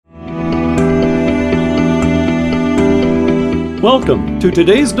Welcome to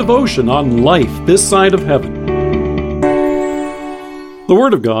today's devotion on life this side of heaven. The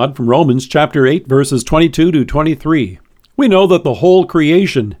Word of God from Romans chapter 8 verses 22 to 23. We know that the whole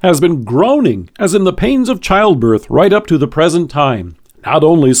creation has been groaning as in the pains of childbirth right up to the present time. Not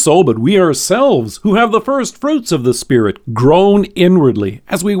only so, but we ourselves, who have the first fruits of the Spirit, groan inwardly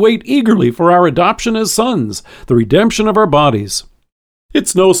as we wait eagerly for our adoption as sons, the redemption of our bodies.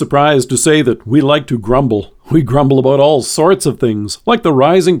 It's no surprise to say that we like to grumble. We grumble about all sorts of things, like the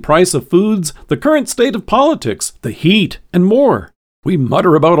rising price of foods, the current state of politics, the heat, and more. We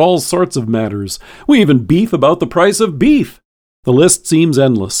mutter about all sorts of matters. We even beef about the price of beef. The list seems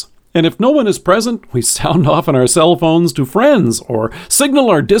endless. And if no one is present, we sound off on our cell phones to friends or signal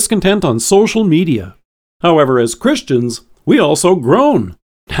our discontent on social media. However, as Christians, we also groan.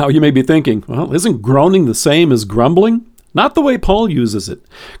 Now you may be thinking, well, isn't groaning the same as grumbling? Not the way Paul uses it.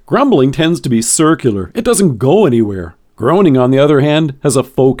 Grumbling tends to be circular. It doesn't go anywhere. Groaning, on the other hand, has a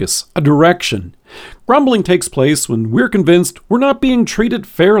focus, a direction. Grumbling takes place when we're convinced we're not being treated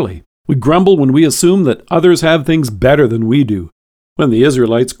fairly. We grumble when we assume that others have things better than we do. When the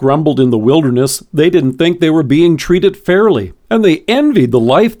Israelites grumbled in the wilderness, they didn't think they were being treated fairly, and they envied the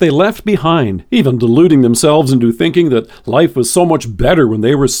life they left behind, even deluding themselves into thinking that life was so much better when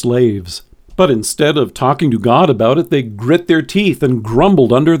they were slaves. But instead of talking to God about it, they grit their teeth and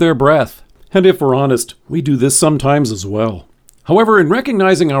grumbled under their breath. And if we're honest, we do this sometimes as well. However, in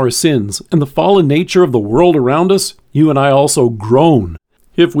recognizing our sins and the fallen nature of the world around us, you and I also groan.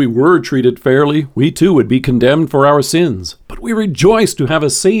 If we were treated fairly, we too would be condemned for our sins. But we rejoice to have a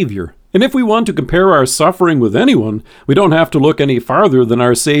Savior. And if we want to compare our suffering with anyone, we don't have to look any farther than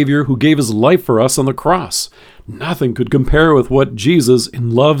our Savior who gave his life for us on the cross. Nothing could compare with what Jesus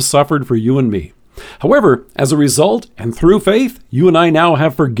in love suffered for you and me. However, as a result, and through faith, you and I now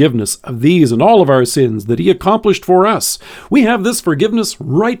have forgiveness of these and all of our sins that he accomplished for us. We have this forgiveness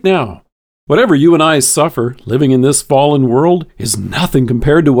right now. Whatever you and I suffer, living in this fallen world, is nothing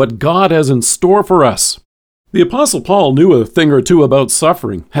compared to what God has in store for us. The Apostle Paul knew a thing or two about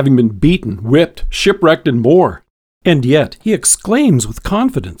suffering, having been beaten, whipped, shipwrecked, and more. And yet, he exclaims with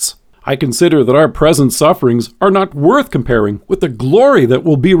confidence, I consider that our present sufferings are not worth comparing with the glory that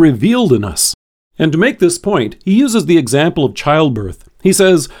will be revealed in us. And to make this point, he uses the example of childbirth. He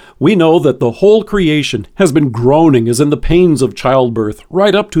says, we know that the whole creation has been groaning as in the pains of childbirth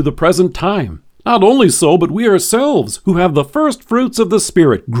right up to the present time. Not only so, but we ourselves, who have the first fruits of the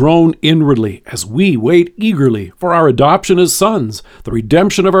Spirit, groan inwardly as we wait eagerly for our adoption as sons, the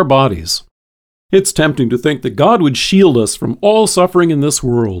redemption of our bodies. It's tempting to think that God would shield us from all suffering in this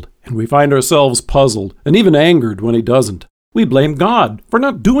world, and we find ourselves puzzled and even angered when he doesn't. We blame God for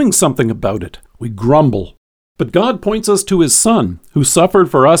not doing something about it. We grumble. But God points us to his Son, who suffered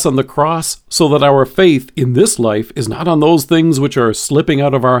for us on the cross, so that our faith in this life is not on those things which are slipping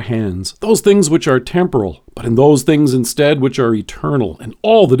out of our hands, those things which are temporal, but in those things instead which are eternal and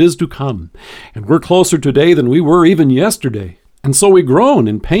all that is to come. And we're closer today than we were even yesterday. And so we groan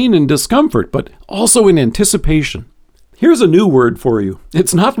in pain and discomfort, but also in anticipation. Here's a new word for you.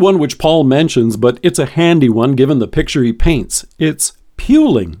 It's not one which Paul mentions, but it's a handy one given the picture he paints. It's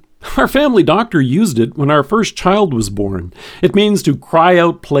puling. Our family doctor used it when our first child was born. It means to cry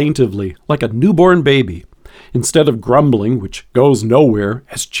out plaintively, like a newborn baby. Instead of grumbling, which goes nowhere,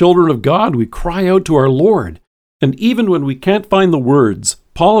 as children of God, we cry out to our Lord. And even when we can't find the words,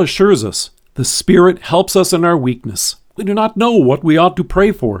 Paul assures us, the Spirit helps us in our weakness. We do not know what we ought to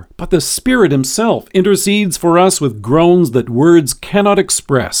pray for, but the Spirit himself intercedes for us with groans that words cannot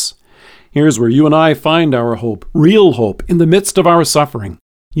express. Here's where you and I find our hope, real hope, in the midst of our suffering.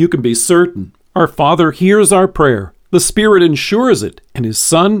 You can be certain our Father hears our prayer, the Spirit ensures it, and his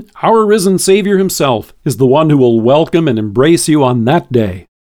Son, our risen Savior himself, is the one who will welcome and embrace you on that day.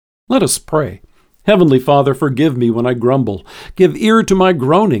 Let us pray. Heavenly Father, forgive me when I grumble. Give ear to my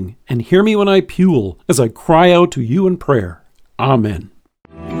groaning, and hear me when I pule, as I cry out to you in prayer. Amen.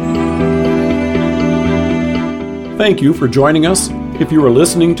 Thank you for joining us. If you are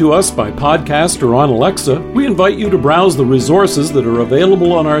listening to us by podcast or on Alexa, we invite you to browse the resources that are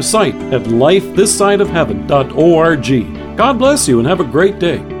available on our site at lifethissideofheaven.org. God bless you and have a great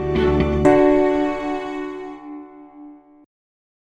day.